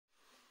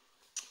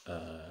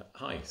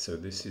Hi, so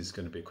this is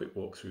going to be a quick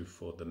walkthrough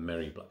for the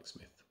Merry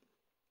Blacksmith.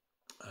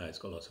 It's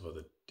got lots of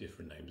other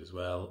different names as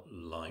well,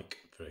 like,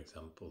 for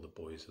example, the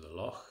Boys of the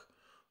Loch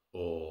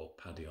or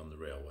Paddy on the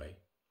Railway.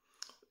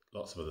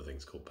 Lots of other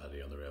things called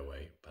Paddy on the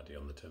Railway, Paddy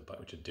on the Turnpike,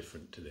 which are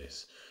different to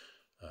this.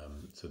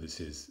 So this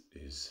is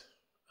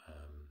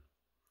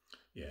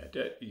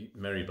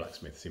Merry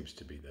Blacksmith seems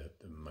to be the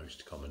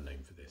most common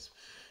name for this.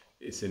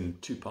 It's in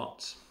two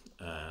parts,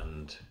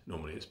 and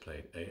normally it's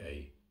played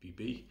A, B,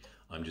 B.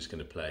 I'm just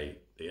going to play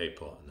the A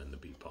part and then the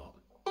B part.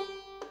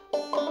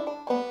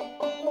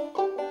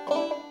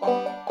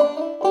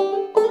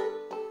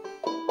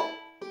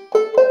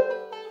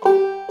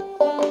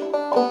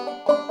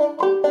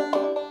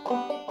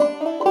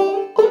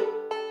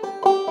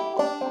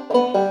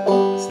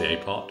 That's the A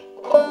part.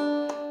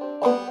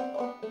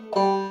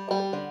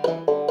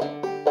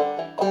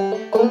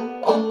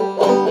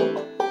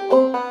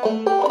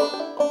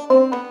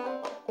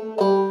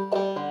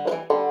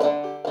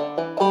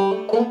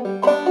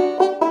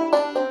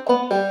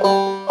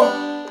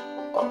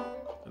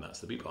 And that's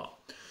the B part.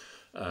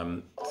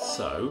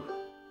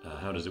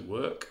 How does it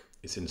work?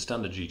 It's in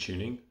standard G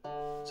tuning,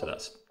 so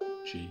that's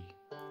G,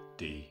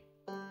 D,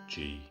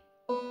 G,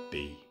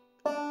 B,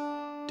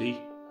 D.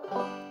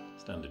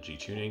 Standard G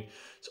tuning.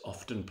 It's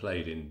often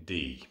played in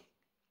D,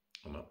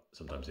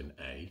 sometimes in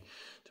A.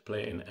 To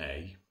play it in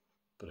A,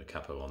 put a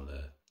capo on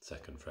the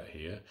second fret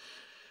here.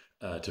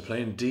 To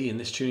play in D in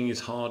this tuning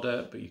is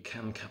harder, but you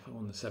can capo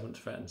on the 7th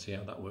fret and see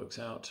how that works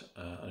out.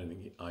 I don't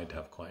think I'd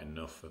have quite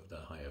enough of the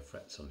higher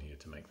frets on here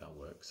to make that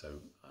work, so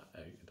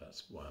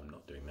that's why I'm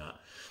not doing that.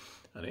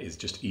 And it is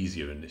just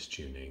easier in this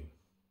tuning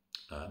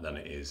than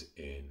it is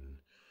in,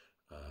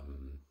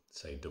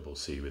 say, double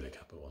C with a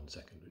capo on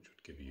second, which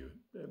would give you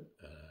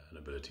an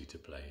ability to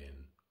play in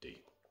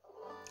D.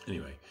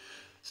 Anyway,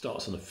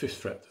 starts on the 5th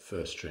fret, the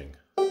first string.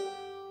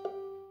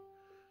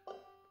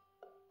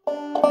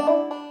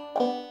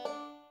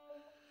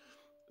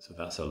 So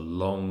that's a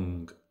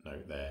long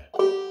note there.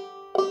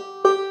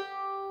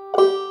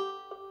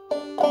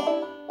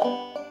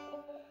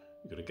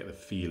 You've got to get the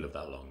feel of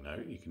that long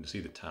note. You can see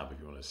the tab if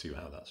you want to see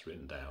how that's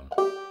written down.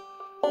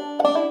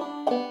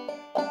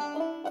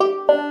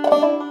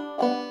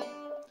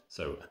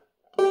 So,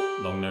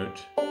 long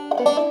note,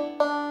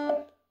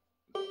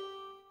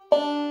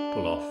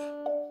 pull off,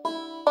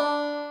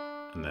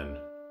 and then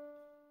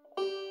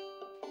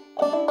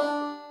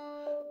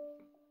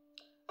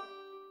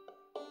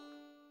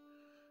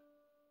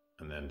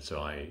so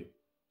I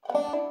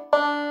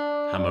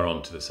hammer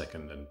on to the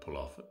second and pull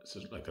off. It's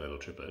just like a little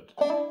triplet.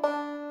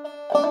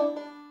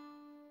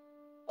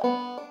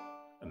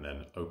 And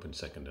then open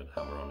second and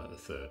hammer on at the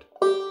third.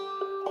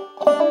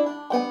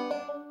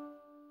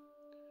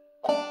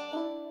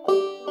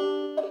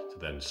 So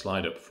then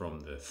slide up from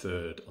the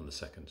 3rd on the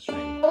 2nd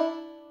string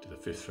to the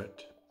 5th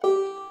fret,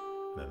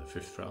 and then the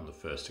 5th fret on the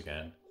 1st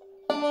again.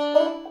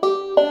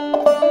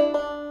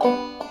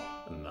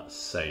 And that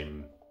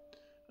same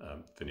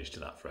finish to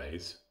that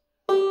phrase.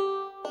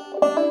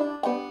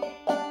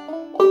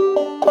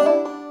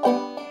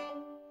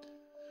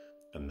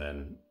 And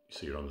then,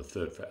 so you're on the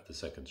 3rd fret of the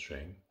 2nd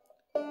string.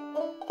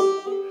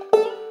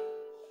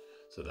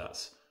 So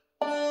that's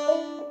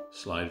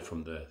slide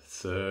from the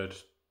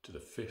 3rd to the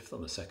 5th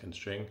on the 2nd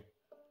string.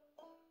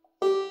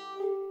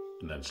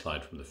 And then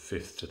slide from the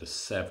 5th to the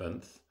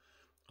 7th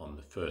on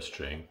the 1st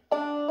string.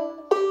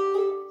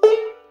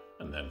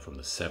 And then from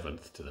the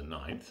 7th to the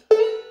 9th.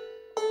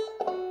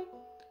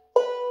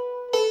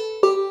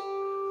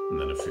 And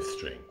then a 5th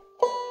string.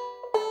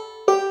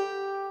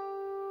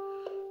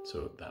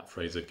 So that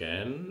phrase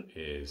again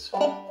is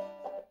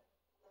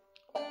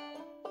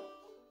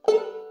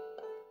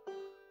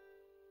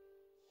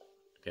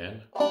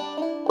again,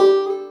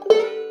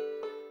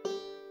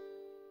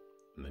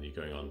 and then you're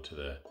going on to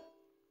the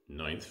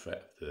 9th fret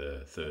of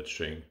the 3rd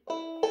string.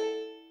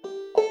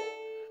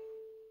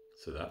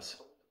 So that's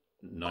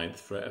 9th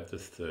fret of the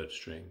 3rd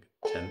string,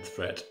 10th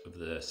fret of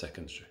the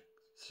 2nd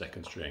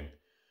string,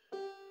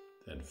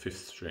 then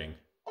 5th string,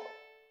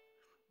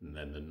 and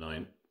then the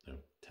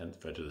 10th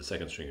fret of the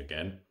 2nd string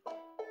again,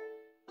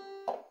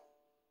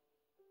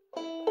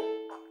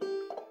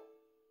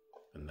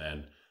 and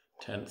then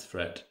 10th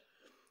fret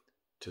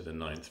to the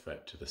 9th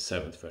fret to the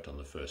 7th fret on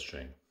the 1st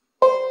string,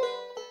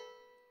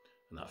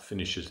 and that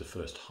finishes the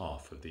first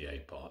half of the A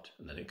part,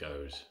 and then it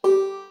goes.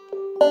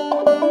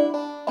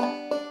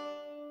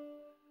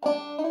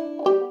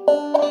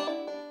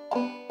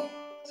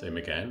 Same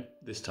again,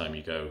 this time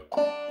you go.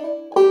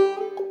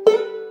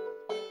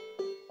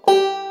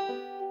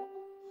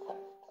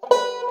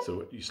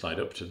 So you slide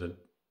up to the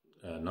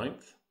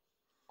 9th,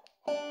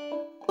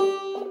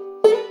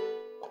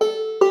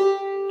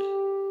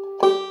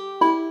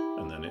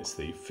 and then it's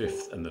the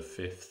 5th and the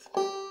 5th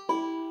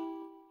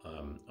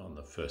on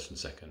the 1st and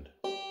 2nd,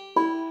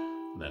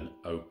 and then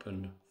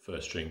open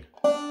 1st string,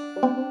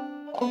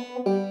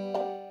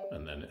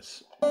 and then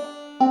it's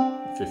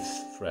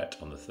 5th fret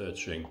on the 3rd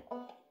string,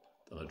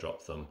 then I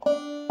drop them,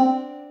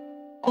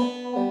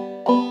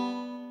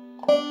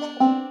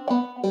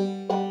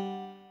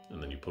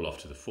 and then you pull off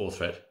to the 4th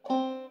fret,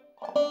 and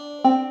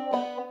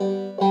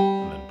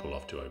then pull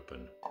off to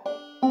open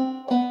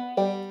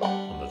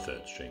on the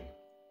 3rd string.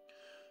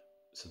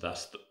 So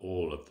that's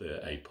all of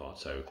the A part.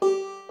 So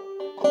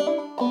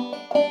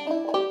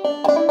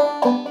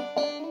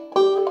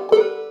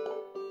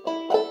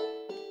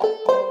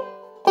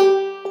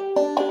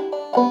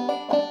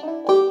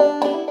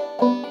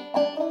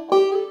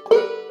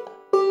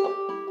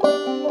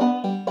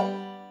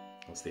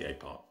that's the A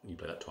part. You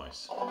play that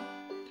twice.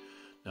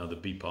 Now the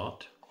B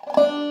part.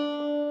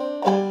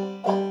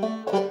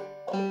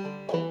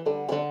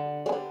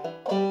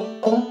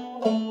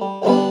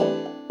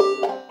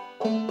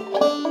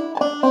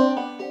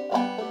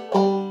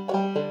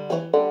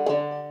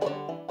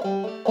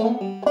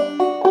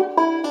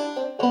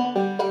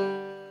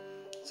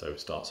 So it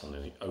starts on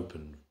the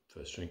open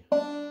 1st string,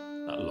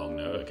 that long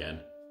note again,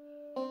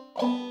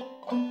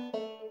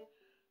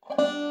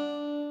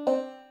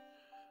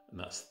 and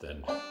that's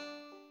then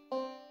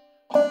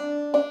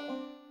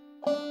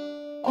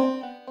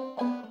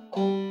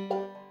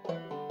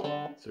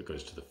so it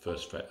goes to the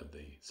 1st fret of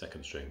the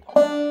 2nd string.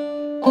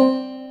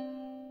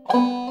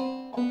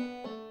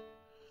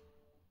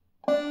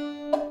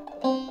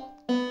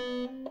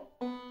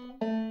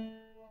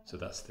 So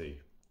that's the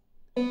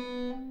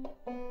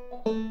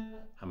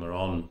hammer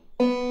on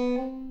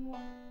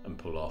and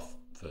pull off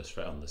 1st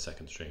fret on the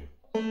 2nd string,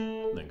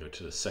 and then go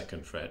to the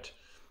 2nd fret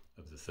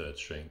of the 3rd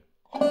string.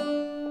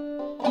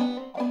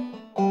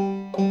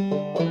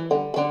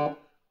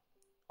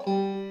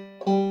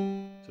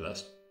 So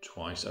that's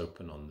twice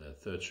open on the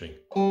 3rd string,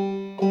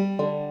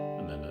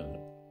 and then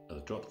a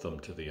drop thumb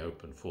to the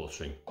open 4th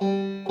string,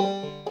 and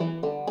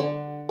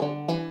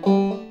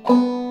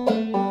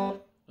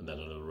then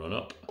a little run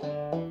up,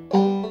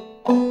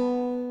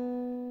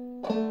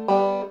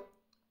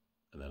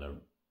 and then a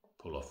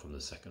pull off from the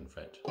 2nd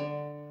fret.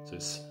 So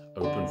it's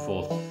open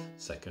 4th,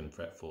 2nd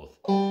fret 4th,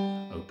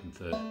 open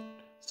 3rd,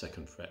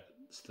 2nd fret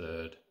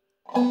 3rd,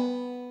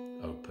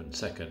 open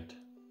 2nd,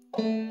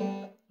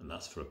 and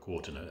that's for a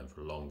quarter note, and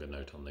for a longer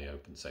note on the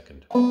open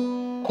 2nd.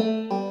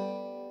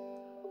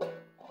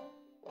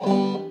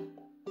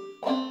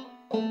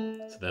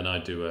 So then I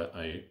do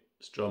a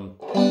strum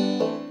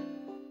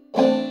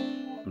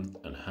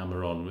and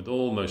hammer on with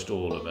almost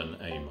all of an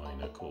A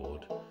minor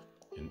chord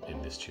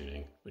in this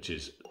tuning, which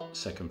is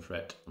 2nd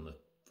fret on the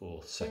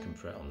 4th, 2nd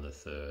fret on the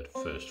 3rd,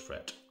 1st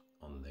fret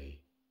on the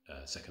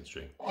 2nd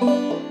string.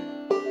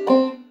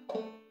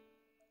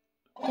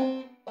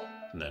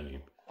 And then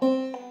you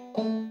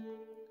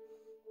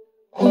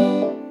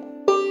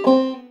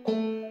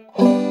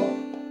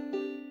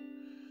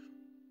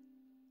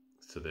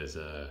so there's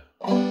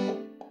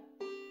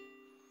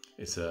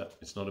it's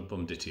not a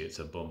bum ditty, it's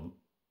a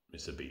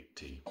beat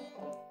T.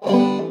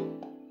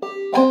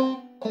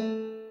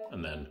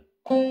 And then,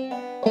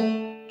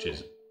 which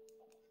is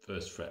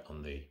 1st fret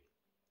on the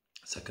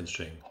 2nd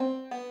string,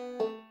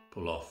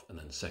 pull off, and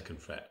then 2nd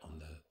fret on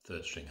the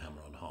 3rd string,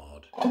 hammer on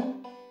hard.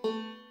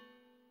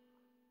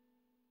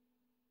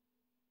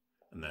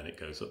 And then it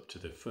goes up to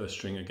the 1st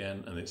string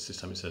again, and this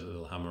time it's a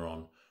little hammer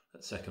on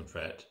at 2nd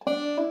fret,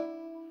 and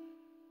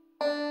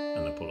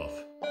then pull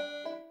off.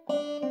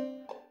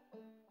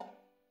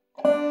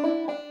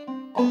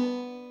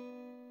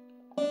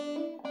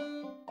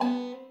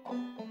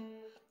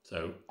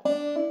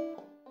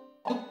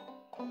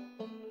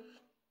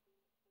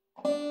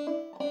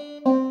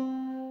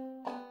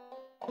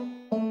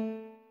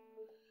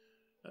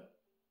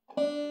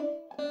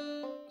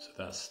 So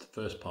that's the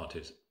first part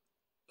is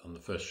on the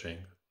 1st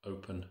string,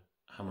 open,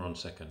 hammer on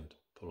 2nd,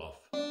 pull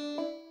off,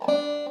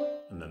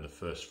 and then the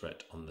 1st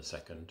fret on the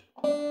 2nd,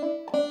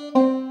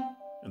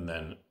 and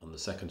then on the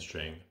 2nd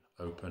string,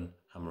 open,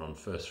 hammer on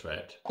 1st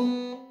fret,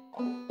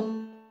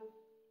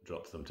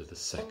 drop them to the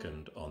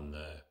 2nd on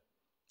the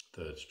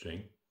 3rd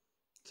string,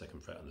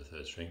 2nd fret on the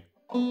 3rd string.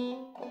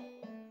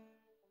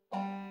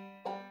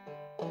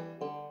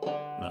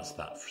 And that's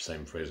that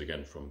same phrase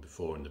again from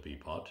before in the B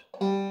part.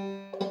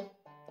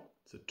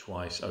 So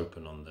twice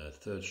open on the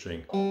 3rd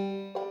string,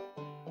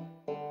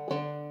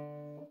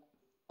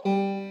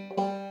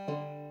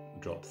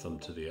 drop thumb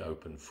to the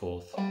open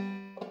 4th,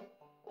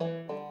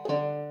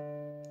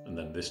 and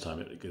then this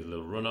time it gives a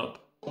little run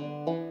up,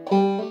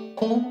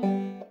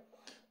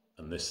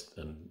 and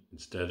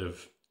instead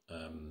of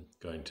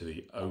going to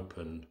the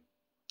open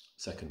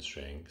 2nd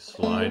string,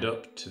 slide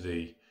up to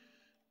the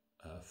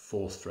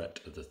 4th fret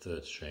of the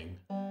 3rd string,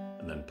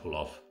 and then pull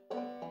off.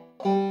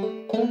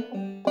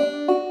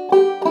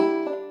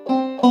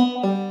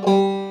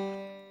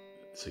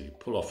 So you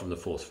pull off from the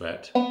 4th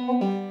fret,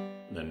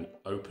 and then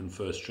open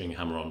 1st string,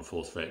 hammer on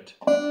 4th fret,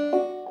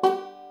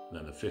 and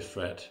then the 5th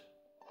fret,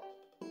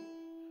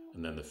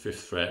 and then the 5th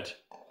fret.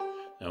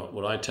 Now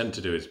what I tend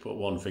to do is put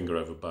one finger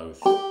over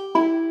both,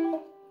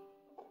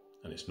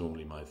 and it's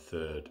normally my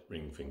 3rd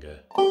ring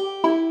finger.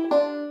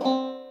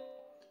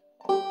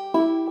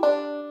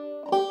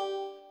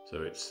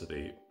 So it's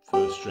the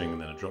 1st string, and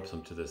then I drop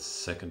them to the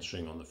 2nd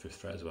string on the 5th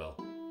fret as well,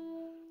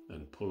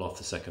 then pull off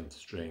the 2nd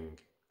string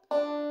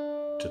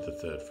to the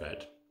 3rd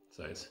fret.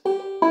 So it's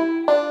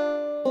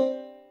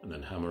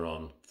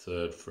on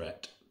 3rd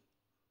fret,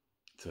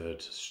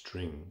 3rd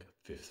string,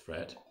 5th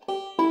fret,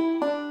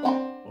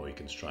 or you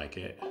can strike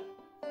it,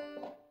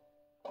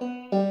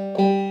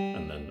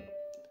 and then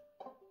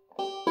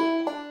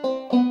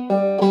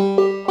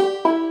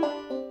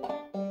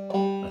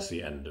that's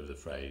the end of the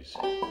phrase.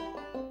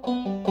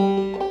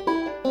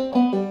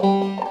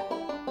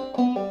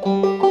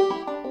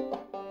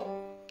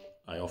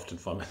 I often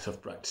find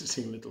myself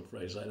practicing a little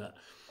phrase like that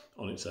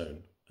on its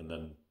own and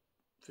then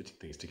fitting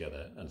things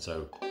together, and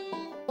so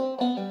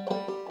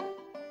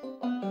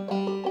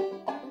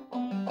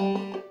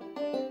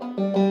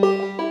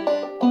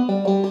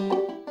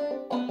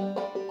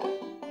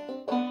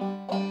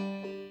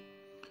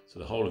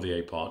the whole of the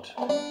A part.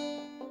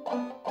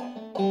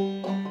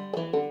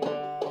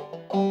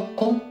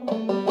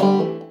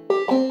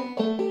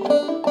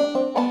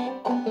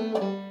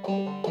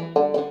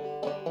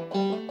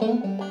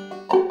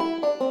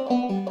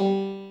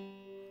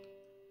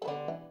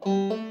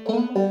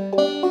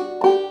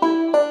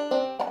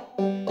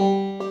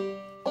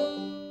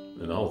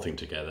 And the whole thing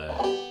together.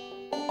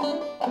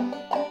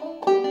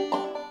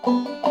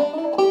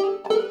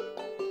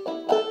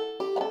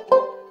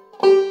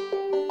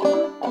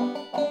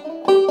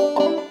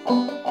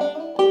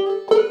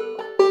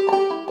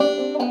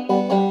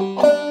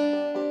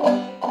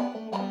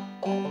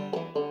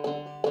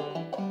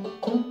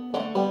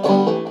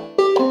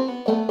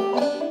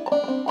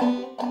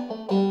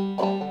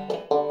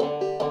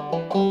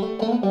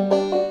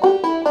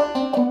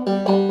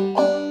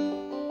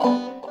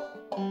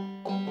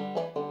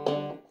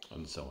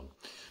 And so on,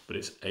 but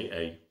it's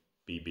A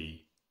B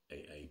B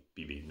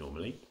B B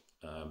normally,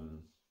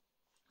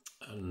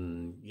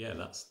 and yeah,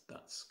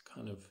 that's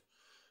kind of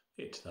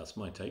it. That's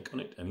my take on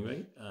it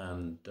anyway,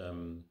 and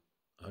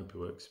I hope it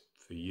works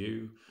for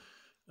you.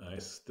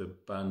 It's the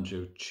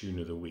Banjo Tune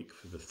of the Week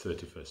for the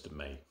 31st of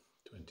May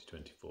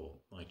 2024,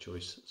 my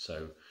choice.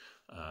 So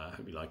I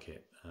hope you like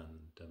it,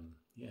 and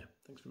yeah,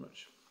 thanks very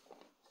much.